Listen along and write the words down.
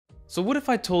So what if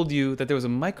I told you that there was a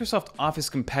Microsoft Office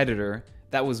competitor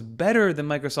that was better than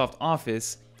Microsoft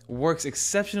Office, works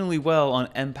exceptionally well on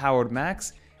M-powered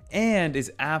Macs, and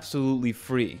is absolutely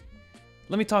free?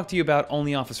 Let me talk to you about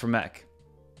OnlyOffice for Mac.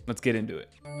 Let's get into it.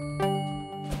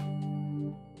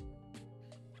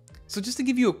 So just to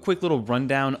give you a quick little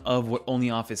rundown of what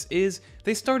OnlyOffice is,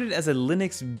 they started as a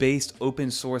Linux-based open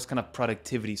source kind of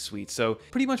productivity suite. So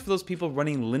pretty much for those people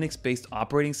running Linux-based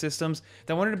operating systems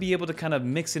that wanted to be able to kind of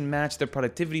mix and match their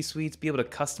productivity suites, be able to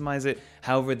customize it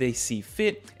however they see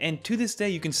fit. And to this day,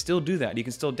 you can still do that. You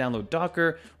can still download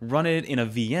Docker, run it in a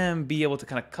VM, be able to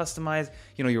kind of customize,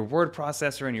 your word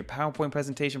processor and your PowerPoint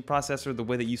presentation processor the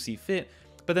way that you see fit.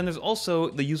 But then there's also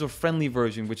the user-friendly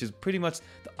version, which is pretty much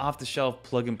the off-the-shelf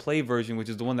plug-and-play version, which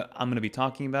is the one that I'm going to be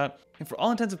talking about. And for all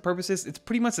intents and purposes, it's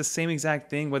pretty much the same exact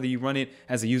thing, whether you run it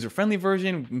as a user-friendly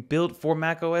version built for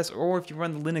macOS or if you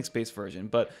run the Linux-based version.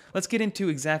 But let's get into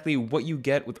exactly what you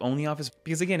get with OnlyOffice,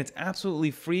 because again, it's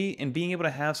absolutely free, and being able to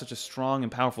have such a strong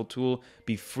and powerful tool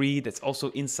be free that's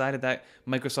also inside of that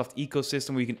Microsoft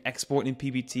ecosystem where you can export in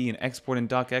PPT and export in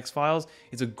docx files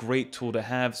is a great tool to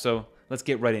have. So let's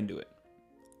get right into it.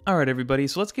 Alright everybody,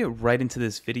 so let's get right into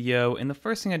this video, and the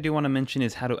first thing I do want to mention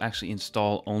is how to actually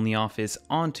install OnlyOffice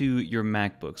onto your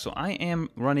MacBook. So I am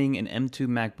running an M2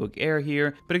 MacBook Air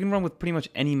here, but it can run with pretty much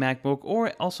any MacBook or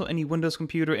also any Windows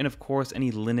computer and of course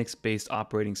any Linux-based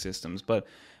operating systems. But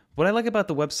what I like about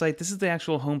the website, this is the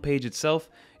actual homepage itself.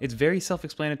 It's very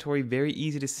self-explanatory, very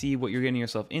easy to see what you're getting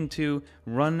yourself into.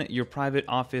 Run your private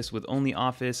office with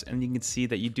OnlyOffice, and you can see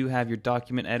that you do have your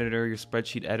document editor, your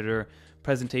spreadsheet editor,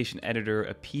 presentation editor,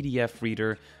 a PDF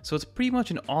reader. So it's pretty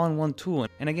much an all-in-one tool.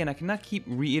 And again, I cannot keep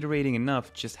reiterating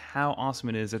enough just how awesome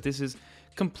it is that this is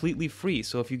completely free.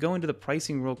 So if you go into the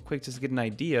pricing real quick just to get an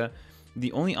idea,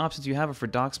 the only options you have are for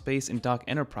DocSpace and Doc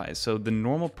Enterprise. So the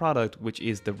normal product, which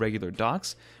is the regular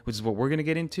Docs, which is what we're going to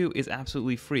get into, is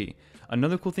absolutely free.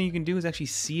 Another cool thing you can do is actually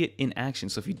see it in action.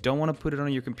 So if you don't want to put it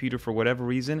on your computer for whatever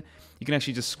reason, you can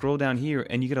actually just scroll down here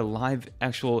and you get a live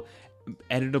actual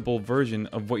editable version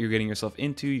of what you're getting yourself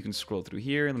into. You can scroll through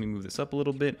here. Let me move this up a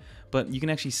little bit, but you can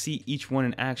actually see each one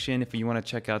in action if you want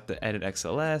to check out the edit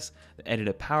XLS, the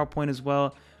edited PowerPoint as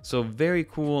well. So very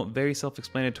cool, very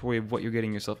self-explanatory of what you're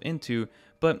getting yourself into.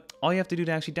 But all you have to do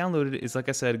to actually download it is, like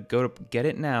I said, go to Get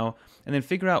It Now, and then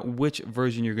figure out which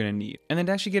version you're going to need. And then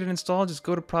to actually get it installed, just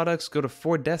go to Products, go to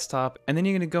For Desktop, and then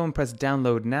you're going to go and press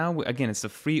Download Now. Again, it's the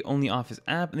free OnlyOffice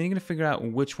app, and then you're going to figure out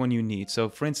which one you need. So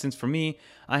for instance, for me,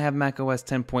 I have macOS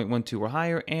 10.12 or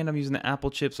higher, and I'm using the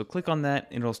Apple chip, so click on that,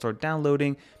 and it'll start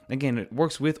downloading. Again, it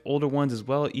works with older ones as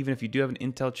well, even if you do have an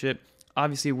Intel chip.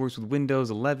 Obviously, it works with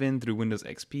Windows 11 through Windows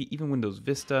XP, even Windows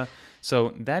Vista.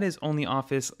 So that is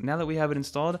OnlyOffice. Now that we have it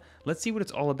installed, let's see what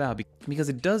it's all about, because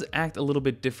it does act a little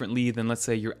bit differently than, let's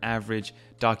say, your average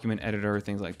document editor or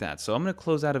things like that. So I'm going to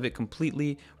close out of it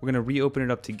completely. We're going to reopen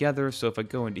it up together. So if I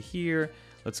go into here,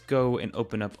 let's go and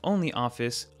open up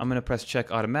OnlyOffice. I'm going to press check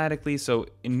automatically. So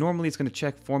normally it's going to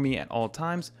check for me at all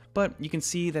times, but you can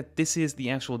see that this is the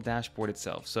actual dashboard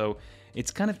itself. So it's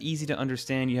kind of easy to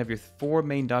understand. You have your four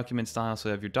main document styles. So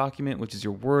you have your document, which is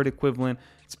your Word equivalent,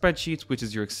 spreadsheets, which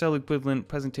is your Excel equivalent,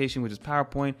 presentation, which is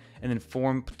PowerPoint, and then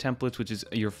form templates, which is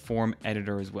your form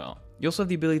editor as well. You also have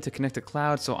the ability to connect to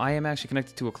cloud, so I am actually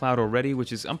connected to a cloud already,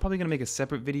 which is, I'm probably going to make a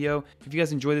separate video. If you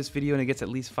guys enjoy this video and it gets at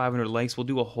least 500 likes, we'll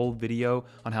do a whole video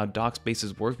on how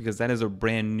DocSpaces work, because that is a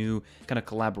brand new kind of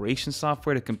collaboration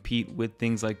software to compete with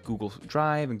things like Google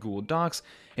Drive and Google Docs,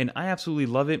 and I absolutely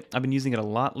love it. I've been using it a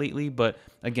lot lately, but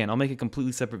again, I'll make a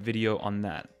completely separate video on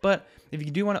that. But if you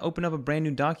do want to open up a brand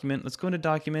new document, let's go into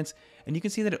Documents, and you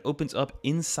can see that it opens up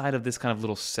inside of this kind of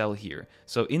little cell here.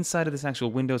 So inside of this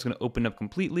actual window, it's going to open up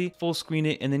completely, full screen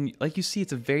it, and then like you see,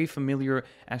 it's a very familiar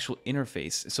actual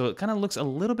interface. So it kind of looks a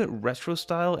little bit retro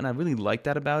style, and I really like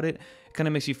that about it. It kind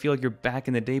of makes you feel like you're back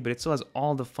in the day, but it still has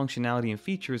all the functionality and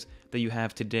features that you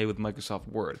have today with Microsoft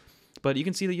Word. But you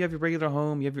can see that you have your regular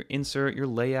home, you have your insert, your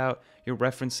layout, your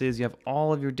references, you have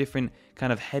all of your different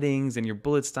kind of headings and your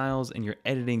bullet styles and your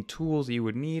editing tools that you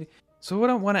would need. So what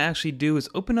I want to actually do is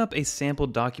open up a sample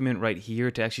document right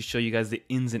here to actually show you guys the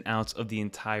ins and outs of the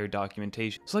entire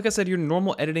documentation. So like I said, your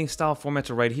normal editing style formats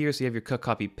are right here. So you have your cut,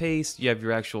 copy, paste, you have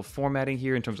your actual formatting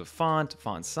here in terms of font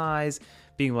size,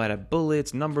 being able to add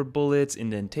bullets, numbered bullets,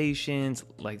 indentations,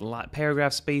 like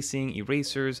paragraph spacing,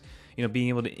 erasers, being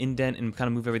able to indent and kind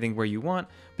of move everything where you want.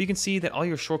 But you can see that all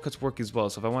your shortcuts work as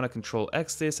well. So if I want to Control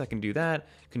X this, I can do that.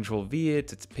 Control V it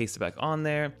to paste it back on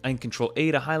there. I can Control A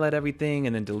to highlight everything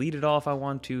and then delete it all if I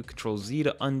want to. Control Z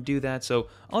to undo that. So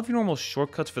all of your normal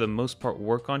shortcuts for the most part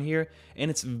work on here,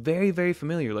 and it's very, very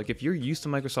familiar. Like if you're used to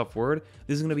Microsoft Word,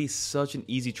 this is going to be such an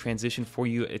easy transition for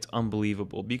you. It's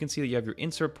unbelievable. But you can see that you have your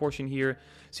insert portion here,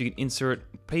 so you can insert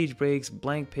page breaks,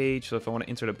 blank page. So if I want to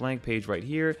insert a blank page right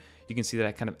here, you can see that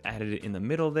I kind of added it in the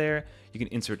middle there. You can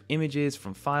insert images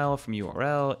from file, from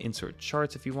URL, insert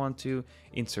charts if you want to,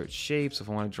 insert shapes. So if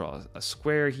I want to draw a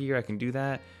square here, I can do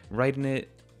that, write in it,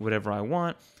 whatever I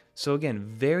want. So again,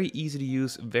 very easy to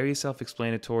use, very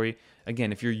self-explanatory.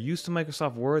 Again, if you're used to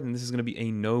Microsoft Word, then this is going to be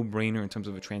a no-brainer in terms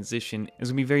of a transition. There's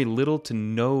going to be very little to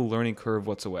no learning curve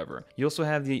whatsoever. You also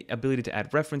have the ability to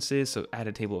add references, so add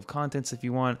a table of contents if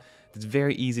you want. It's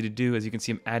very easy to do. As you can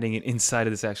see, I'm adding it inside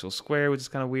of this actual square, which is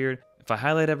kind of weird. If I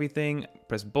highlight everything,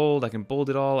 press bold, I can bold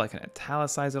it all. I can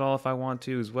italicize it all if I want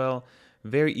to as well.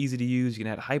 Very easy to use. You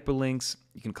can add hyperlinks.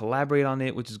 You can collaborate on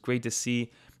it, which is great to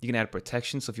see. You can add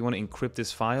protection. So if you want to encrypt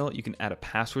this file, you can add a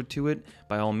password to it.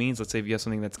 By all means, let's say if you have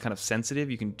something that's kind of sensitive,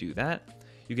 you can do that.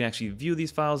 You can actually view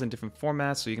these files in different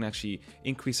formats, so you can actually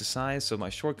increase the size. So my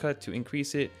shortcut to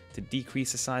increase it, to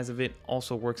decrease the size of it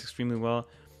also works extremely well.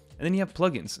 And then you have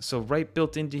plugins. So right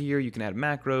built into here, you can add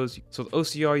macros. So with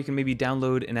OCR, you can maybe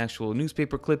download an actual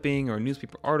newspaper clipping or a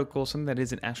newspaper article, something that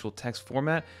is an actual text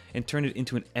format, and turn it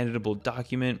into an editable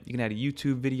document. You can add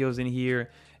YouTube videos in here.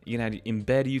 You can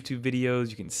embed YouTube videos.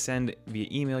 You can send via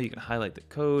email. You can highlight the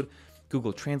code.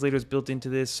 Google Translator is built into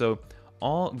this. So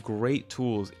all great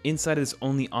tools inside of this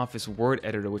OnlyOffice Word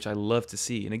editor, which I love to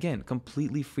see. And again,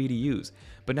 completely free to use.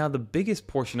 But now the biggest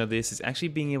portion of this is actually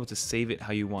being able to save it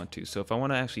how you want to. So if I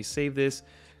want to actually save this,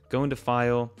 go into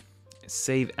File,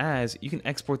 Save As, you can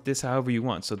export this however you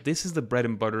want. So this is the bread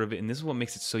and butter of it, and this is what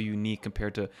makes it so unique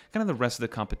compared to kind of the rest of the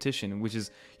competition, which is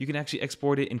you can actually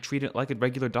export it and treat it like a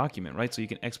regular document, right? So you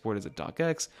can export as a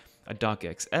docx, a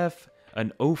docxf,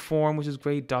 an O form, which is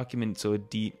great, document, so a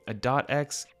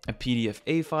 .x, a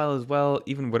PDF-A file as well,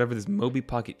 even whatever this Mobi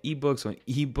Pocket ebook, so an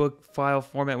ebook file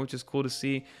format, which is cool to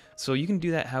see. So you can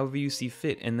do that however you see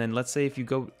fit. And then let's say if you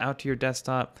go out to your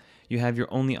desktop, you have your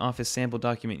OnlyOffice sample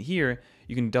document here,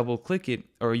 you can double click it,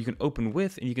 or you can open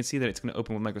with, and you can see that it's going to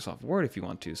open with Microsoft Word if you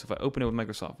want to. So if I open it with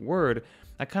Microsoft Word,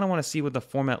 I kind of want to see what the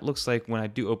format looks like when I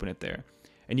do open it there.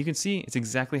 And you can see it's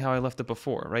exactly how I left it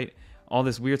before, right? All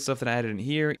this weird stuff that I added in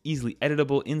here, easily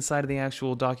editable inside of the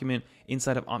actual document,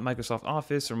 inside of Microsoft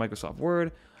Office or Microsoft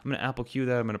Word. I'm going to Apple Q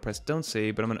that, I'm going to press don't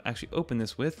save, but I'm going to actually open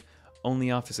this with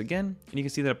OnlyOffice again, and you can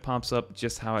see that it pops up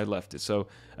just how I left it. So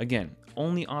again,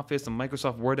 OnlyOffice, the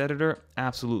Microsoft Word editor,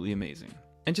 absolutely amazing.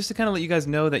 And just to kind of let you guys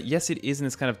know that yes, it is in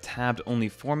this kind of tabbed only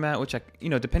format, which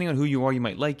depending on who you are, you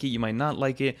might like it, you might not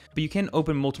like it, but you can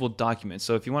open multiple documents.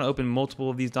 So if you want to open multiple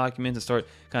of these documents and start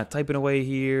kind of typing away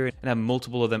here and have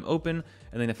multiple of them open,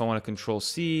 and then if I want to Control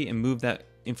C and move that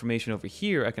information over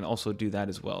here, I can also do that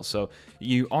as well. So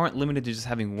you aren't limited to just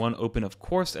having one open, of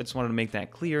course. I just wanted to make that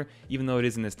clear, even though it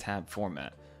is in this tab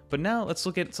format. But now let's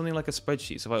look at something like a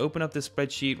spreadsheet. So if I open up this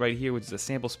spreadsheet right here, which is a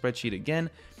sample spreadsheet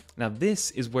again, now this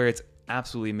is where it's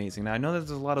absolutely amazing. Now I know that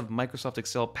there's a lot of Microsoft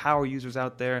Excel power users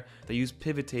out there that use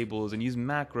pivot tables and use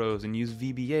macros and use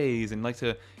VBAs and like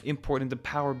to import into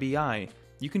Power BI.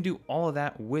 You can do all of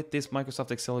that with this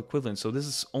Microsoft Excel equivalent. So this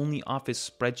is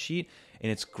OnlyOffice spreadsheet,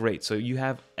 and it's great. So you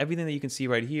have everything that you can see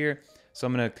right here. So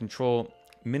I'm going to Control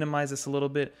minimize this a little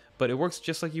bit, but it works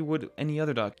just like you would any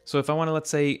other doc. So if I want to, let's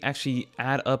say, actually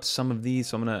add up some of these,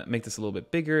 so I'm going to make this a little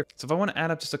bit bigger. So if I want to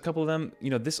add up just a couple of them,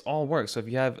 this all works. So if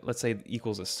you have, let's say,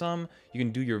 equals a sum, you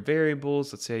can do your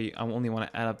variables. Let's say I only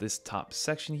want to add up this top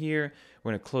section here.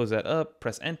 We're going to close that up,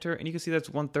 press enter, and you can see that's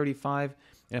 135.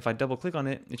 And if I double click on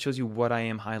it, it shows you what I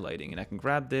am highlighting. And I can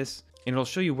grab this, and it'll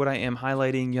show you what I am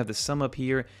highlighting. You have the sum up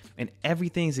here, and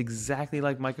everything is exactly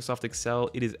like Microsoft Excel.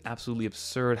 It is absolutely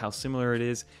absurd how similar it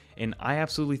is, and I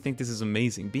absolutely think this is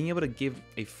amazing. Being able to give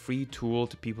a free tool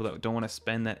to people that don't want to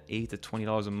spend that $8 to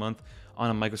 $20 a month on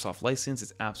a Microsoft license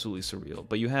is absolutely surreal.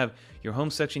 But you have your home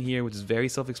section here, which is very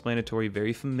self-explanatory,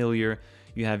 very familiar.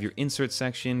 You have your insert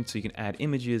section, so you can add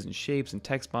images and shapes and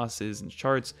text boxes and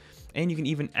charts. And you can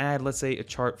even add, let's say, a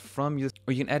chart from your,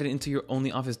 or you can add it into your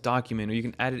OnlyOffice document, or you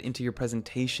can add it into your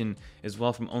presentation as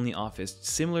well from OnlyOffice,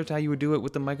 similar to how you would do it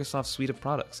with the Microsoft suite of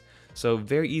products. So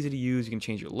very easy to use. You can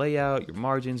change your layout, your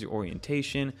margins, your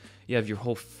orientation. You have your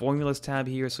whole formulas tab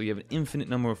here, so you have an infinite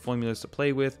number of formulas to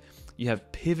play with. You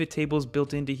have pivot tables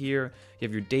built into here. You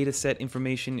have your data set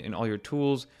information and all your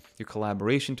tools, your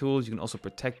collaboration tools. You can also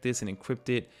protect this and encrypt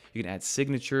it. You can add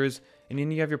signatures, and then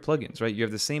you have your plugins, right? You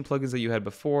have the same plugins that you had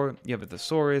before. You have a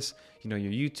thesaurus, your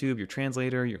YouTube, your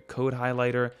translator, your code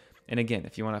highlighter. And again,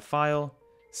 if you want to file,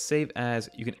 save as,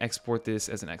 you can export this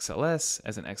as an XLS,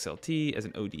 as an XLT, as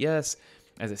an ODS,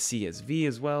 as a CSV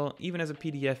as well, even as a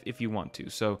PDF if you want to.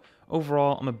 So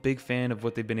overall, I'm a big fan of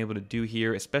what they've been able to do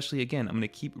here, especially, again, I'm going to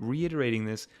keep reiterating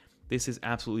this. This is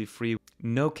absolutely free.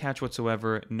 No catch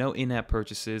whatsoever, no in-app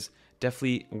purchases.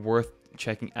 Definitely worth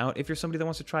checking out if you're somebody that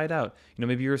wants to try it out.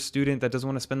 Maybe you're a student that doesn't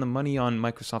want to spend the money on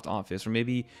Microsoft Office, or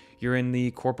maybe you're in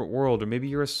the corporate world, or maybe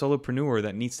you're a solopreneur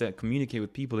that needs to communicate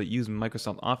with people that use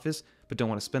Microsoft Office but don't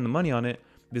want to spend the money on it.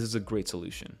 This is a great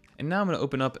solution. And now I'm going to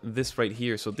open up this right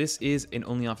here. So this is an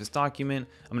OnlyOffice document.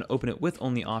 I'm going to open it with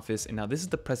OnlyOffice, and now this is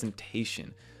the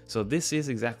presentation. So this is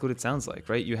exactly what it sounds like,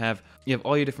 right? You have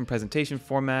all your different presentation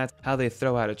formats, how they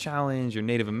throw out a challenge, your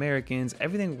Native Americans,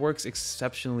 everything works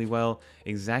exceptionally well,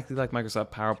 exactly like Microsoft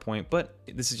PowerPoint, but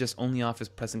this is just OnlyOffice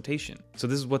presentation. So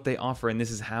this is what they offer, and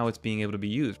this is how it's being able to be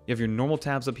used. You have your normal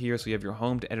tabs up here, so you have your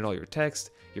home to edit all your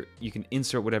text, you can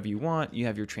insert whatever you want, you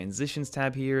have your transitions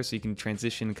tab here, so you can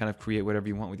transition and kind of create whatever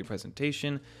you want with your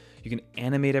presentation. You can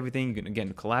animate everything, you can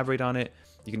again collaborate on it.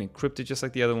 You can encrypt it just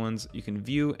like the other ones. You can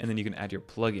view, and then you can add your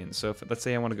plugins. So if, let's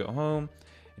say I want to go home,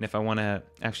 and if I want to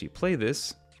actually play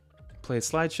this, play a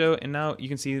slideshow, and now you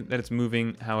can see that it's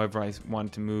moving however I want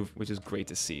it to move, which is great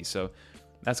to see. So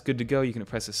that's good to go. You can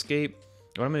press escape.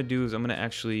 What I'm going to do is I'm going to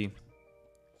actually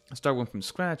start one from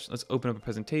scratch. Let's open up a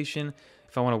presentation.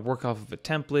 If I want to work off of a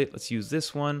template, let's use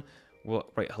this one.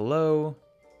 We'll write hello,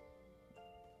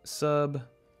 sub.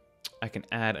 I can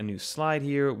add a new slide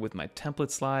here with my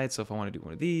template slide. So if I want to do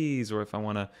one of these, or if I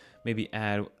want to maybe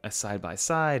add a side by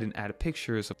side and add a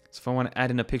picture. So if I want to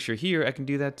add in a picture here, I can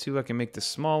do that too. I can make this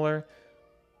smaller,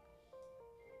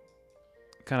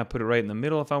 kind of put it right in the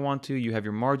middle if I want to. You have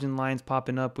your margin lines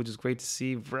popping up, which is great to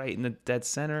see, right in the dead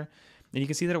center. And you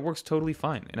can see that it works totally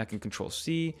fine. And I can Control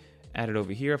C, add it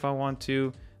over here if I want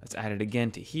to. Let's add it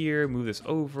again to here, move this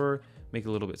over, make it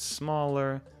a little bit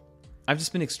smaller. I've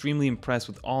just been extremely impressed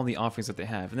with all the offerings that they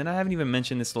have. And then I haven't even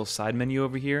mentioned this little side menu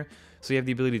over here. So you have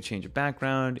the ability to change your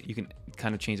background. You can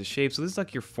kind of change the shape. So this is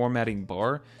like your formatting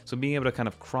bar. So being able to kind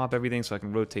of crop everything, so I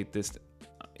can rotate this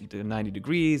to 90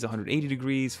 degrees, 180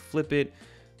 degrees, flip it,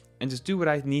 and just do what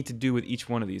I need to do with each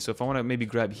one of these. So if I want to maybe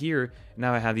grab here,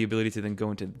 now I have the ability to then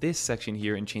go into this section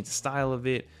here and change the style of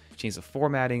it, change the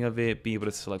formatting of it, be able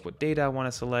to select what data I want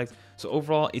to select. So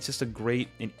overall, it's just a great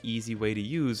and easy way to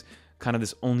use kind of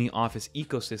this OnlyOffice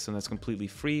ecosystem that's completely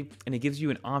free, and it gives you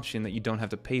an option that you don't have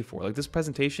to pay for. Like this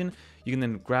presentation, you can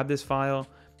then grab this file,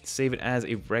 save it as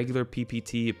a regular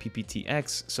PPT, a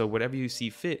PPTX, so whatever you see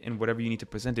fit and whatever you need to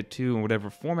present it to and whatever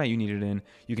format you need it in,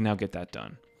 you can now get that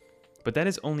done. But that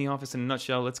is OnlyOffice in a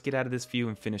nutshell. Let's get out of this view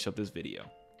and finish up this video.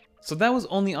 So that was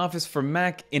OnlyOffice for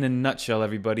Mac in a nutshell,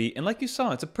 everybody. And like you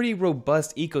saw, it's a pretty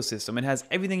robust ecosystem. It has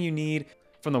everything you need,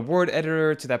 from the Word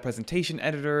editor to that presentation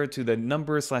editor to the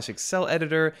Numbers/Excel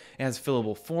editor. It has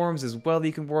fillable forms as well that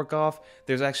you can work off.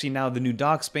 There's actually now the new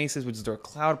Doc Spaces, which is their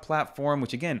cloud platform,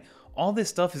 which again, all this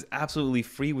stuff is absolutely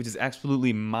free, which is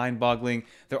absolutely mind-boggling.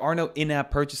 There are no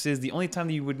in-app purchases. The only time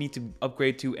that you would need to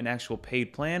upgrade to an actual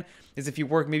paid plan is if you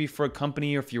work maybe for a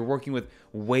company, or if you're working with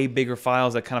way bigger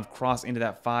files that kind of cross into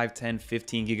that 5, 10,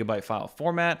 15 gigabyte file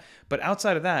format. But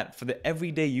outside of that, for the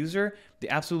everyday user, the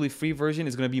absolutely free version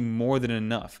is going to be more than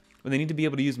enough. When they need to be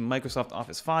able to use Microsoft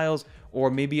Office files, or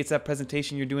maybe it's that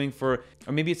presentation you're doing for,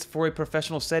 or maybe it's for a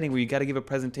professional setting where you got to give a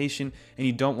presentation and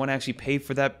you don't want to actually pay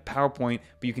for that PowerPoint,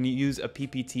 but you can use a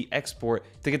PPT export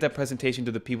to get that presentation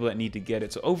to the people that need to get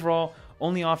it. So overall,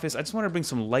 OnlyOffice, I just want to bring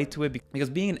some light to it, because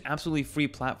being an absolutely free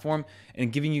platform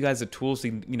and giving you guys the tools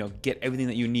to get everything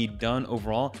that you need done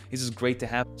overall is just great to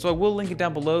have. So I will link it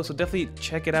down below, so definitely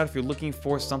check it out if you're looking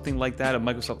for something like that, a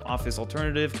Microsoft Office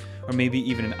alternative, or maybe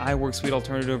even an iWork Suite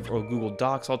alternative, or Google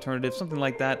Docs alternative, something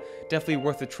like that. Definitely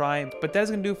worth a try. But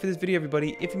that's going to do it for this video,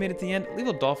 everybody. If you made it to the end, leave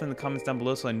a dolphin in the comments down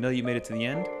below so I know you made it to the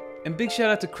end. And big shout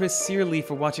out to Chris Searley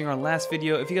for watching our last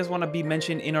video. If you guys want to be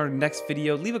mentioned in our next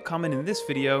video, leave a comment in this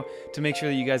video to make sure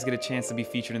that you guys get a chance to be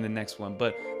featured in the next one.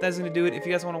 But that's going to do it. If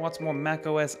you guys want to watch more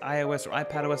macOS, iOS, or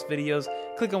iPadOS videos,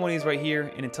 click on one of these right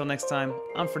here. And until next time,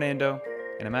 I'm Fernando,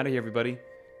 and I'm out of here, everybody.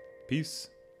 Peace.